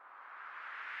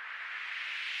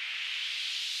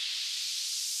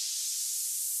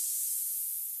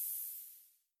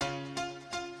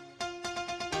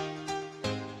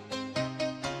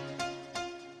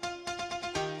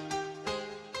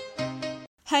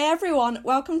Hey everyone,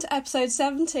 welcome to episode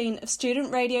 17 of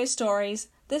Student Radio Stories.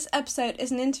 This episode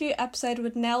is an interview episode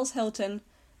with Nels Hilton.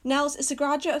 Nels is a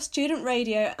graduate of student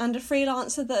radio and a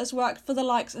freelancer that has worked for the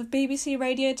likes of BBC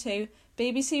Radio 2,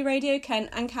 BBC Radio Kent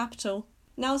and Capital.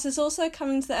 Nels is also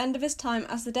coming to the end of his time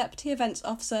as the Deputy Events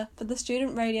Officer for the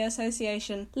Student Radio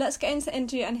Association. Let's get into the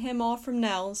interview and hear more from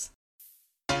Nels.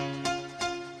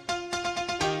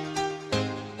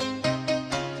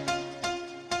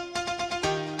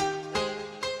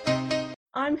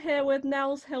 I'm here with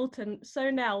Nels Hilton. So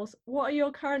Nels, what are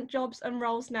your current jobs and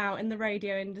roles now in the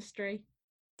radio industry?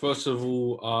 First of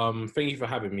all, thank you for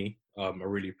having me. I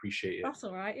really appreciate it. That's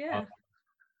all right, yeah.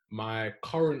 My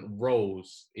current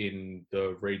roles in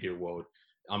the radio world,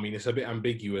 I mean, it's a bit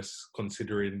ambiguous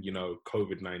considering,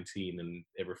 COVID-19 and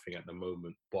everything at the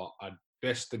moment. But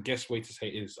the best way to say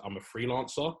it is I'm a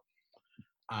freelancer.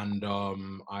 And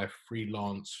I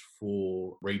freelance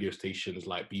for radio stations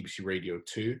like BBC Radio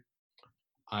 2.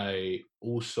 I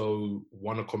also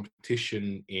won a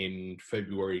competition in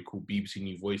February called BBC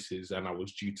New Voices, and I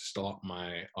was due to start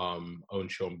my own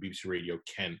show on BBC Radio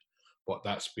Kent, but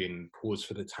that's been paused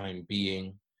for the time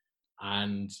being.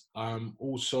 And I'm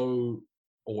also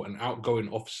an outgoing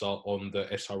officer on the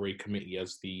SRA committee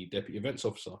as the Deputy Events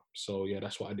Officer. So yeah,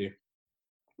 that's what I do.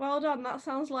 Well done. That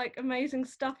sounds like amazing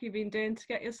stuff you've been doing to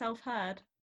get yourself heard.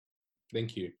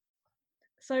 Thank you.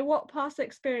 So what past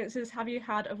experiences have you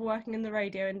had of working in the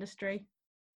radio industry?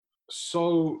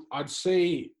 So I'd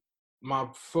say my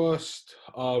first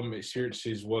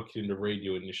experiences working in the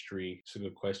radio industry, it's a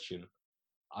good question.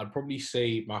 I'd probably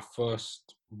say my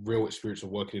first real experience of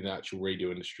working in the actual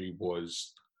radio industry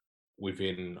was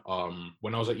within,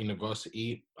 when I was at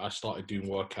university, I started doing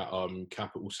work at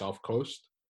Capital South Coast.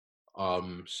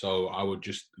 So I would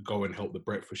just go and help the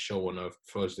breakfast show on a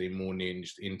Thursday morning,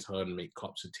 just intern, make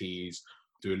cups of teas,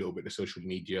 do a little bit of social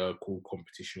media, call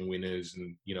competition winners,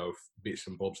 and bits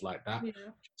and bobs like that,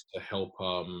 just to help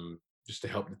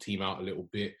the team out a little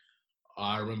bit.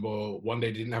 I remember one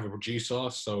day they didn't have a producer,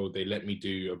 so they let me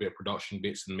do a bit of production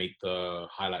bits and make the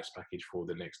highlights package for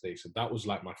the next day. So that was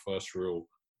like my first real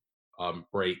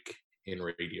break in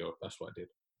radio. That's what I did.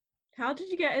 How did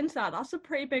you get into that? That's a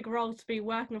pretty big role to be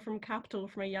working from Capital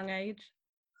from a young age.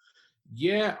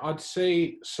 Yeah, I'd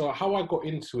say so. How I got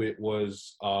into it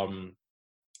was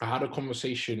I had a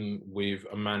conversation with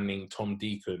a man named Tom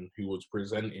Deacon, who was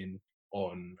presenting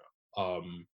on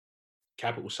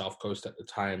Capital South Coast at the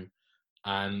time.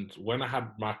 And when I had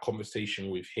my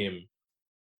conversation with him,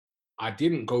 I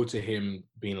didn't go to him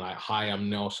being like, "Hi,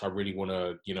 I'm Nels. I really want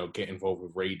to, get involved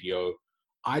with radio."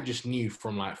 I just knew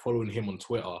from like following him on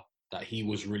Twitter that he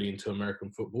was really into American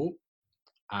football,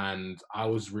 and I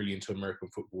was really into American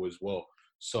football as well.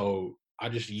 So I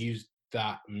just used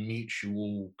that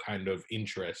mutual kind of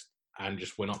interest and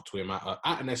just went up to him at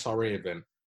an SRA event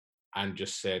and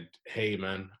just said, "Hey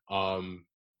man,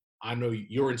 I know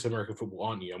you're into American football,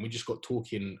 aren't you?" And we just got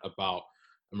talking about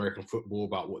American football,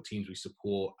 about what teams we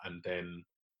support. And then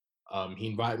he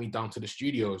invited me down to the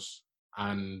studios,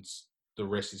 and the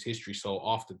rest is history. So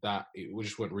after that, it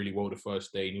just went really well the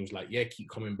first day. And he was like, "Yeah, keep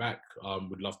coming back.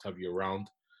 We'd love to have you around."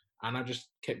 And I just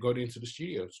kept going into the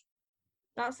studios.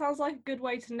 That sounds like a good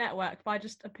way to network by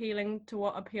just appealing to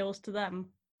what appeals to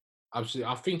them. Absolutely.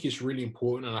 I think it's really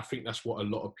important. And I think that's what a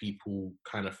lot of people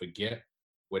kind of forget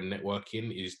when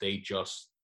networking is they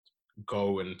just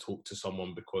go and talk to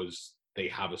someone because they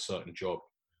have a certain job.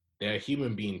 They're a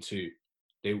human being too.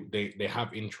 They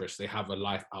have interests. They have a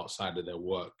life outside of their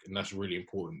work. And that's really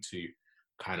important to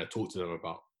kind of talk to them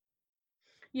about.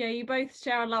 Yeah, you both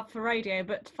share a love for radio,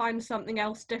 but to find something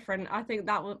else different, I think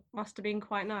that must have been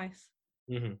quite nice.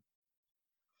 Mm-hmm.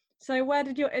 So where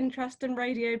did your interest in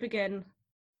radio begin?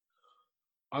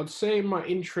 I'd say my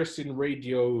interest in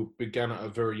radio began at a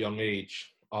very young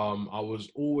age. I was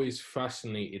always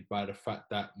fascinated by the fact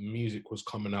that music was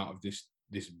coming out of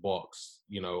this box,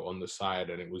 on the side,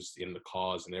 and it was in the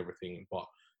cars and everything. But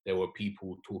there were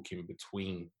people talking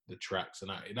between the tracks,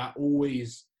 and that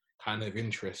always kind of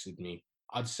interested me.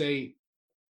 I'd say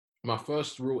my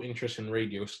first real interest in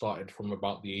radio started from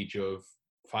about the age of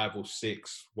 5 or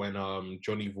 6 when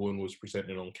Johnny Vaughan was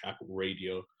presenting on Capital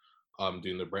Radio,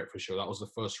 doing the breakfast show. That was the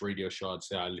first radio show I'd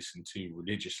say I listened to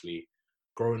religiously.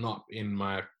 Growing up in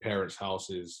my parents'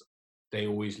 houses, they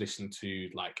always listened to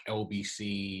like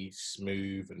LBC,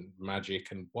 Smooth, and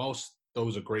Magic. And whilst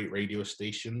those are great radio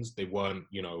stations, they weren't,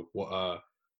 what a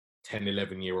 10,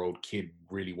 11-year-old kid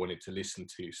really wanted to listen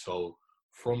to. So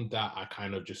from that, I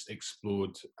kind of just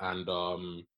explored, and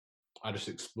I just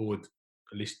explored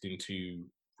listening to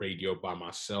radio by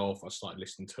myself. I started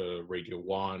listening to Radio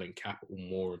 1 and Capital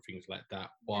more and things like that.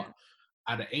 But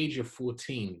at the age of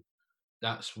 14,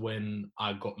 that's when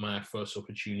I got my first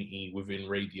opportunity within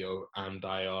radio, and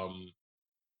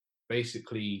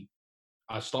basically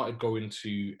I started going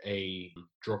to a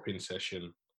drop-in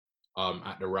session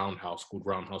at the Roundhouse called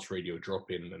Roundhouse Radio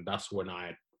Drop-In, and that's when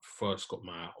I first got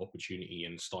my opportunity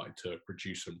and started to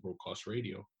produce and broadcast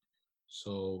radio.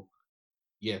 So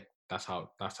yeah, that's how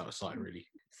it started really.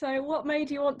 So, what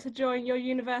made you want to join your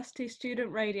university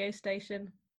student radio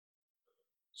station?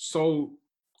 So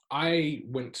I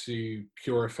went to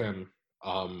Pure FM,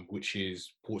 which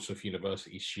is Portsmouth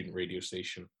University student radio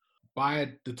station.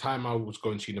 By the time I was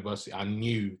going to university, I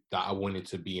knew that I wanted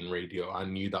to be in radio. I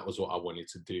knew that was what I wanted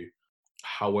to do.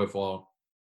 However,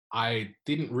 I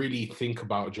didn't really think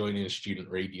about joining student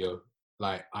radio.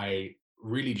 Like, I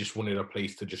really just wanted a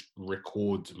place to just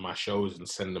record my shows and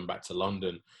send them back to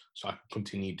London so I could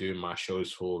continue doing my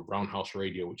shows for Roundhouse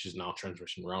Radio, which is now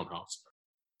Transmission Roundhouse.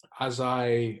 As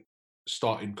I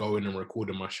started going and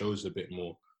recording my shows a bit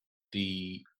more,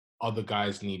 the other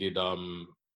guys needed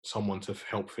someone to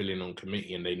help fill in on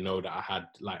committee, and they know that I had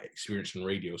like experience in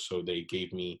radio, so they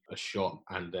gave me a shot.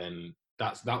 And then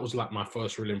that was like my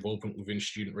first real involvement within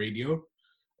student radio.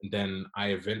 And then I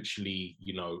eventually,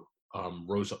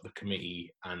 rose up the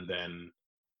committee and then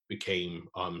became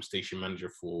station manager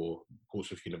for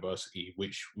Portsmouth University,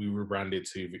 which we rebranded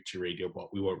to Victory Radio,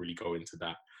 but we won't really go into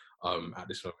that at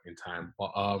this moment in time.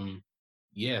 But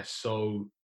yeah, so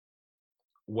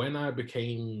when I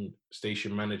became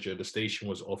station manager, the station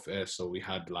was off air, so we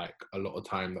had like a lot of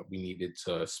time that we needed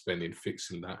to spend in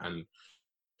fixing that and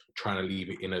trying to leave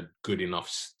it in a good enough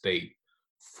state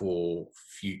for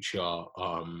future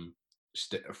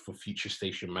for future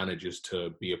station managers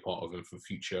to be a part of, and for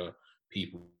future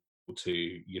people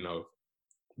to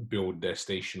build their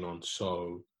station on.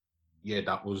 So yeah,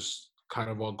 that was kind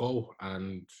of our goal,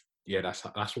 and yeah,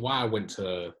 that's why I went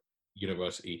to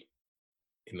university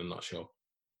in a nutshell.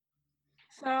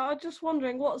 So, I was just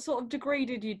wondering, what sort of degree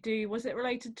did you do? Was it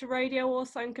related to radio or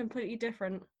something completely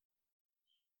different?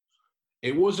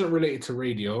 It wasn't related to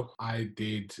radio. I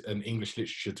did an English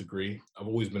literature degree. I've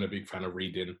always been a big fan of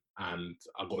reading, and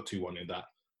I got a 2-1 in that.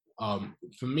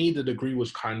 For me, the degree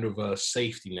was kind of a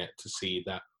safety net to see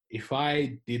that if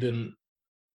I didn't,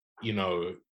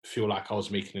 feel like I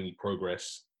was making any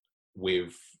progress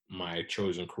with my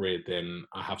chosen career, then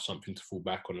I have something to fall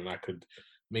back on, and I could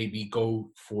maybe go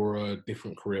for a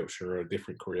different career option or a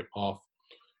different career path.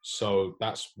 So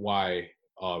that's why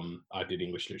I did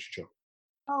English literature.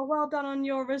 Oh, well done on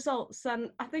your results. And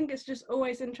I think it's just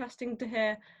always interesting to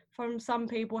hear from some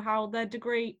people how their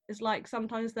degree is like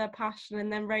sometimes their passion and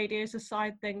then radio is a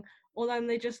side thing, or then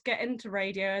they just get into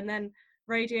radio and then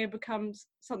radio becomes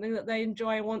something that they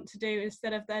enjoy and want to do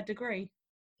instead of their degree.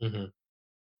 Mm-hmm.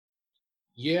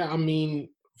 Yeah, I mean,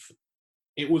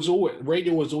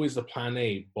 radio was always the plan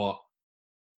A, but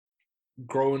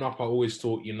growing up, I always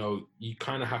thought, you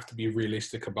kind of have to be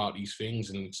realistic about these things,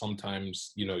 and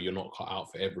sometimes, you're not cut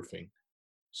out for everything.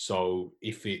 So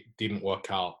if it didn't work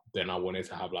out, then I wanted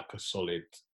to have like a solid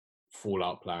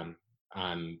fallout plan,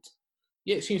 and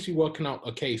yeah, it seems to be working out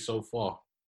okay so far.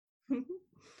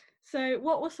 So,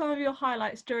 what were some of your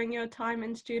highlights during your time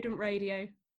in student radio?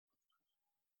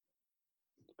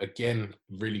 Again,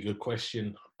 really good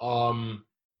question.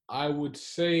 I would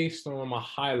say some of my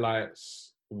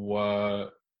highlights were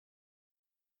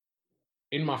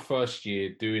in my first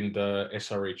year doing the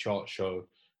SRA chart show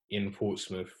in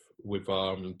Portsmouth with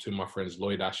two of my friends,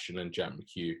 Lloyd Ashton and Jack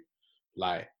McHugh.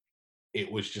 Like, it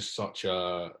was just such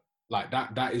a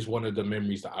that is one of the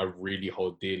memories that I really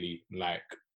hold dearly. Like,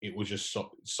 it was just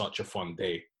such a fun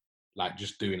day, like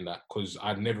just doing that, because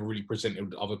I'd never really presented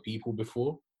with other people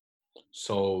before.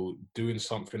 So doing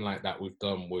something like that with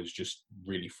them was just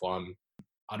really fun.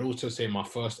 I'd also say my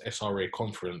first SRA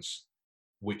conference,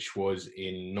 which was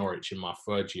in Norwich in my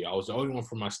third year. I was the only one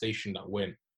from my station that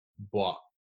went, but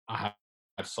I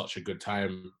had such a good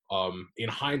time. In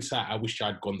hindsight, I wish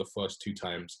I'd gone the first 2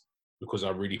 times, because I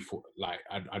really thought, like,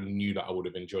 I knew that I would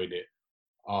have enjoyed it.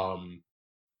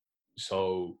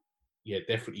 So yeah,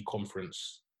 definitely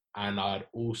conference. And I'd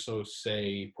also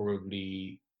say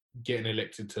probably getting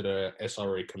elected to the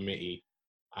SRA committee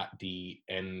at the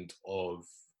end of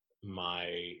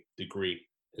my degree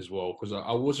as well, because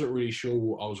I wasn't really sure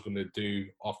what I was going to do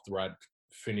after I'd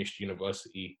finished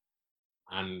university,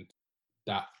 and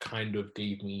that kind of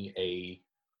gave me a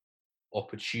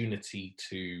opportunity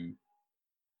to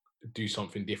do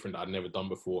something different that I'd never done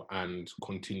before and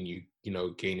continue,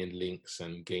 gaining links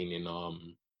and gaining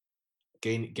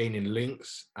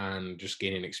links and just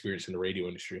gaining experience in the radio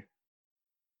industry.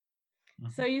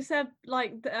 So you said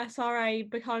like the SRA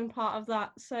becoming part of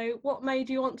that. So what made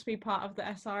you want to be part of the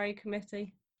SRA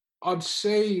committee? I'd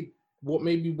say what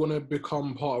made me want to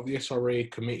become part of the SRA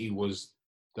committee was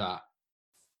that,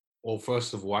 well,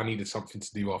 first of all, I needed something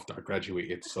to do after I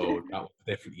graduated. So that was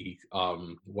definitely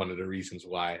one of the reasons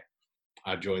why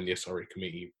I joined the SRA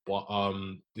committee. But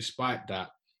despite that,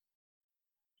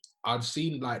 I've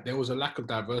seen like there was a lack of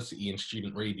diversity in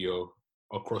student radio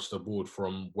across the board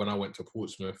from when I went to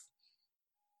Portsmouth,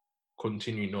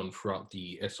 continuing on throughout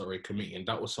the SRA committee. And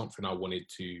that was something I wanted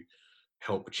to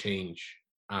help change.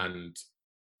 And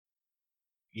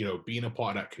being a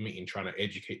part of that committee and trying to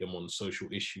educate them on social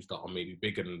issues that are maybe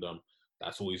bigger than them,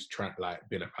 that's always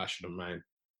been a passion of mine.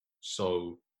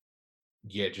 So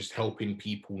yeah, just helping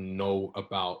people know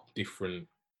about different,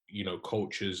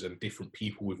 cultures and different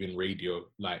people within radio,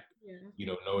 like,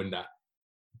 knowing that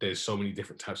there's so many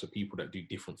different types of people that do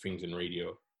different things in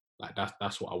radio. Like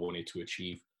that's what I wanted to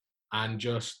achieve. And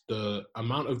just the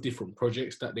amount of different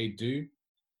projects that they do,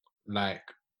 like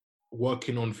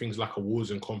working on things like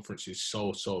awards and conferences,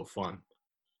 so fun.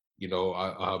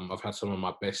 I've had some of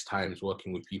my best times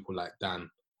working with people like Dan,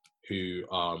 who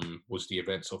was the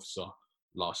events officer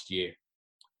last year,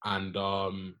 and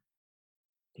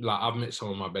like I've met some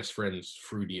of my best friends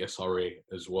through the SRA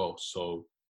as well. So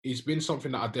it's been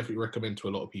something that I definitely recommend to a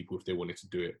lot of people if they wanted to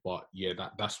do it. But yeah,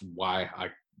 that's why I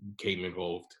came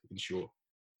involved, in short.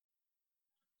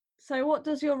 So what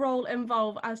does your role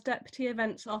involve as Deputy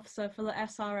Events Officer for the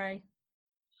SRA?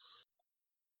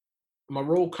 My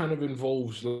role kind of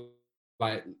involves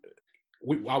like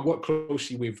I work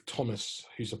closely with Thomas,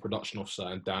 who's the production officer,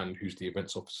 and Dan, who's the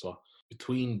events officer.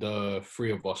 Between the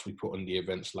three of us, we put on the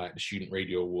events like the Student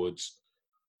Radio Awards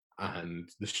and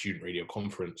the Student Radio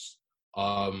Conference.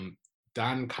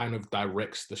 Dan kind of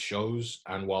directs the shows,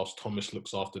 and whilst Thomas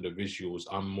looks after the visuals,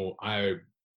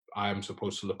 I am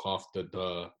supposed to look after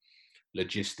the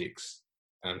logistics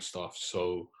and stuff.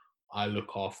 So I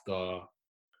look after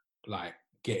like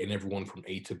getting everyone from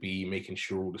A to B, making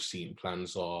sure all the seating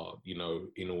plans are,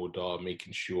 in order,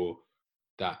 making sure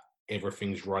that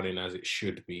everything's running as it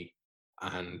should be,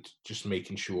 and just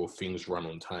making sure things run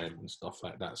on time and stuff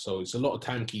like that. So it's a lot of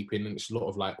timekeeping and it's a lot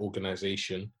of like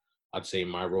organization, I'd say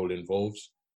my role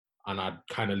involves. And I'd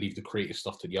kind of leave the creative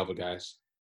stuff to the other guys.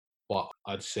 But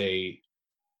I'd say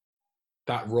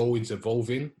that role is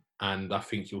evolving. And I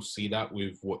think you'll see that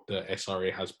with what the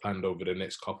SRA has planned over the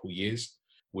next couple of years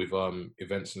with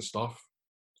events and stuff.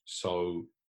 So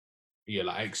yeah,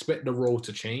 like I expect the role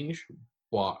to change,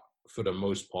 but for the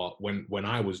most part, when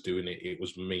I was doing it, it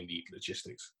was mainly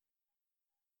logistics.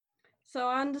 So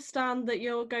I understand that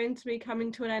you're going to be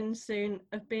coming to an end soon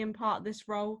of being part of this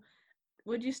role.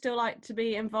 Would you still like to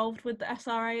be involved with the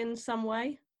SRA in some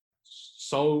way?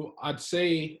 So I'd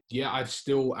say, yeah, I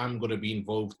still am going to be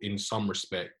involved in some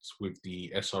respects with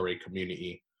the SRA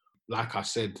community. Like I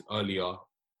said earlier,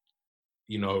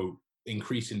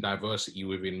 increasing diversity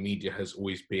within media has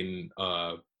always been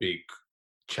a big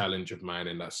challenge of mine,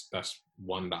 and that's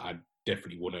one that I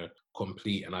definitely want to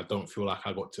complete. And I don't feel like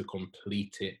I got to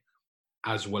complete it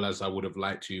as well as I would have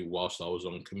liked to whilst I was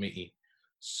on committee.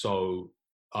 So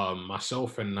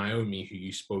myself and Naomi, who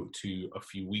you spoke to a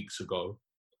few weeks ago,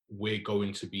 we're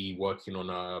going to be working on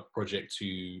a project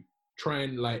to try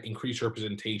and like increase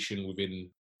representation within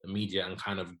the media and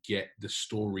kind of get the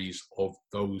stories of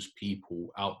those people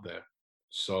out there.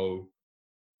 So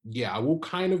yeah, I will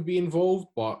kind of be involved,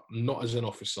 but not as an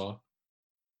officer.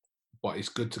 But it's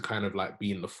good to kind of like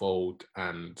be in the fold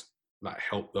and like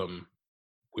help them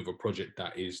with a project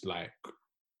that is like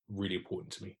really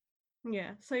important to me.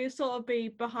 Yeah, so you sort of be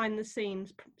behind the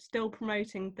scenes, still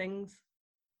promoting things.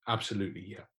 Absolutely,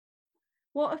 yeah.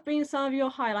 What have been some of your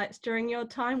highlights during your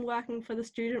time working for the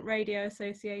Student Radio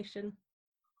Association?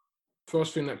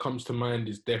 First thing that comes to mind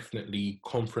is definitely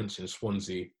conference in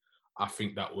Swansea. I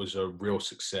think that was a real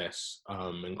success.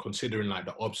 And considering like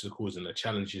the obstacles and the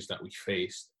challenges that we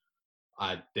faced,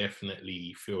 I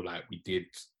definitely feel like we did,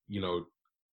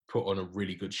 put on a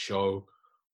really good show.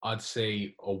 I'd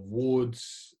say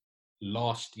awards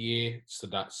last year, so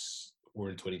we're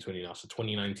in 2020 now, so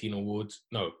 2019 awards,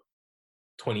 no,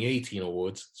 2018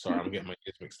 awards. Sorry, I'm getting my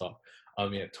years mixed up.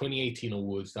 Yeah, 2018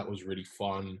 awards, that was really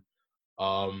fun.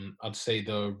 I'd say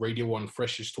the Radio 1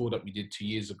 Freshers tour that we did 2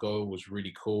 years ago was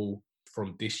really cool.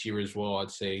 From this year as well,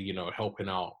 I'd say, helping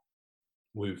out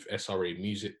with SRA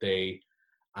Music Day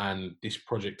and this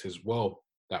project as well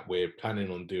that we're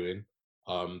planning on doing.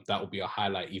 That will be a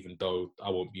highlight, even though I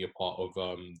won't be a part of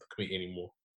the committee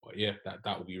anymore. But yeah,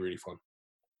 that will be really fun.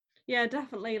 Yeah,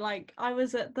 definitely. Like I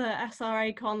was at the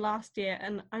SRA Con last year,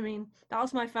 and I mean that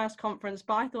was my first conference,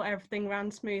 but I thought everything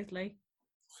ran smoothly.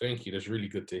 Thank you. That's really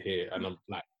good to hear. And I'm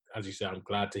like, as you said, I'm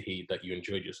glad to hear that you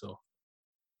enjoyed yourself.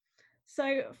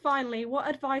 So finally, what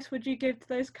advice would you give to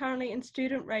those currently in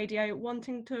student radio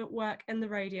wanting to work in the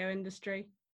radio industry?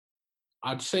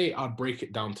 I'd say I'd break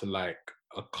it down to like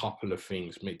a couple of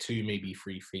things, two, maybe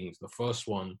three things. The first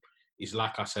one is,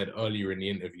 like I said earlier in the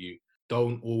interview,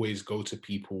 don't always go to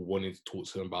people wanting to talk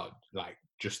to them about like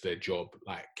just their job.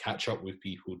 Like, catch up with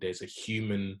people. There's a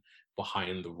human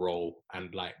behind the role,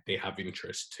 and like they have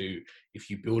interest too. If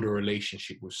you build a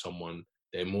relationship with someone,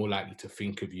 they're more likely to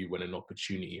think of you when an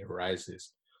opportunity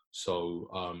arises. So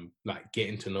like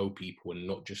getting to know people and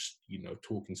not just,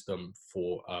 talking to them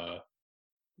for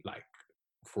like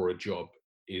for a job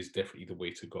is definitely the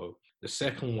way to go. The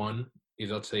second one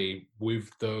is, I'd say, with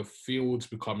the fields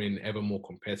becoming ever more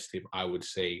competitive, I would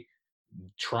say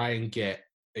try and get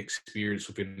experience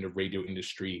within the radio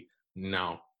industry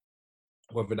now,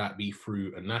 whether that be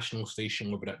through a national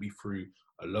station, whether that be through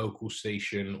a local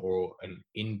station or an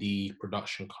indie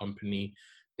production company.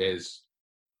 There's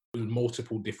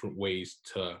multiple different ways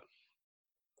to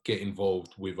get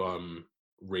involved with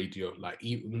radio, like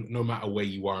even, no matter where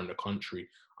you are in the country.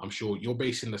 I'm sure you're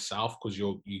based in the south because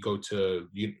you go to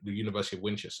the University of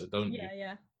Winchester, don't you?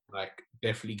 Yeah. Like,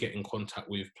 definitely get in contact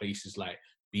with places like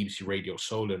BBC Radio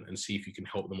Solent and see if you can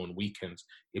help them on weekends.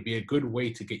 It'd be a good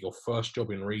way to get your first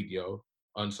job in radio,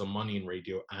 earn some money in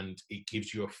radio, and it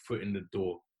gives you a foot in the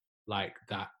door. Like,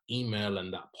 that email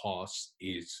and that pass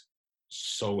is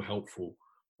so helpful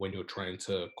when you're trying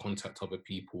to contact other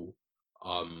people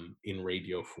in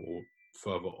radio for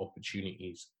further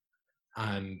opportunities.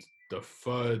 And the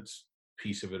third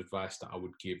piece of advice that I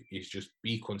would give is just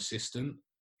be consistent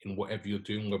in whatever you're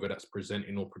doing, whether that's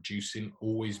presenting or producing.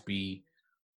 Always be,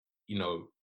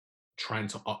 trying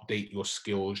to update your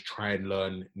skills, try and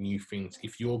learn new things.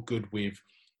 If you're good with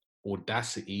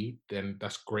Audacity, then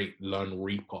that's great. Learn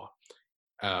Reaper.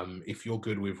 If you're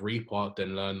good with Reaper,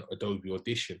 then learn Adobe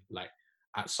Audition. Like,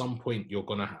 at some point you're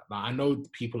gonna I know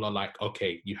people are like,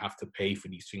 okay, you have to pay for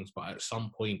these things, but at some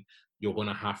point you're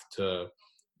gonna have to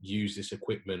use this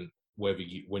equipment,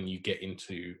 when you get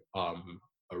into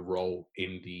a role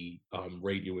in the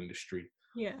radio industry.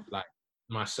 Yeah. Like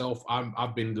myself,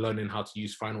 I've been learning how to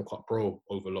use Final Cut Pro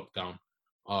over lockdown.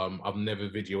 I've never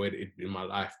video edited in my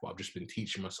life, but I've just been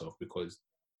teaching myself because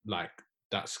like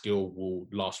that skill will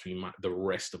last me the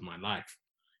rest of my life.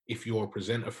 If you're a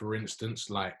presenter, for instance,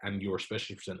 like, and you're a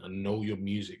specialty presenter, know your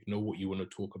music, know what you want to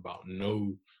talk about,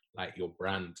 know like your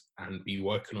brand, and be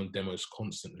working on demos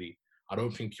constantly. I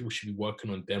don't think people should be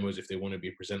working on demos if they want to be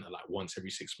a presenter like once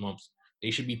every 6 months.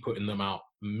 They should be putting them out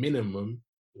minimum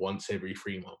once every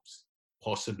 3 months,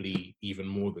 possibly even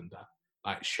more than that.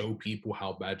 Like, show people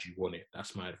how bad you want it.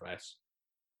 That's my advice.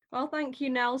 Well, thank you,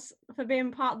 Nels, for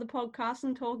being part of the podcast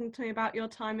and talking to me about your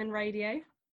time in radio.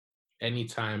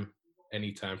 Anytime.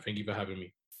 Thank you for having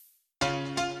me.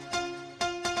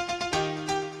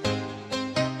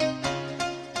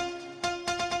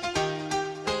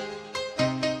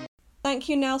 Thank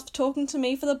you, Nels, for talking to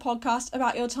me for the podcast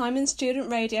about your time in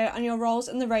student radio and your roles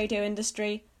in the radio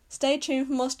industry. Stay tuned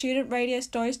for more student radio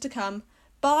stories to come.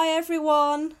 Bye,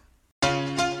 everyone!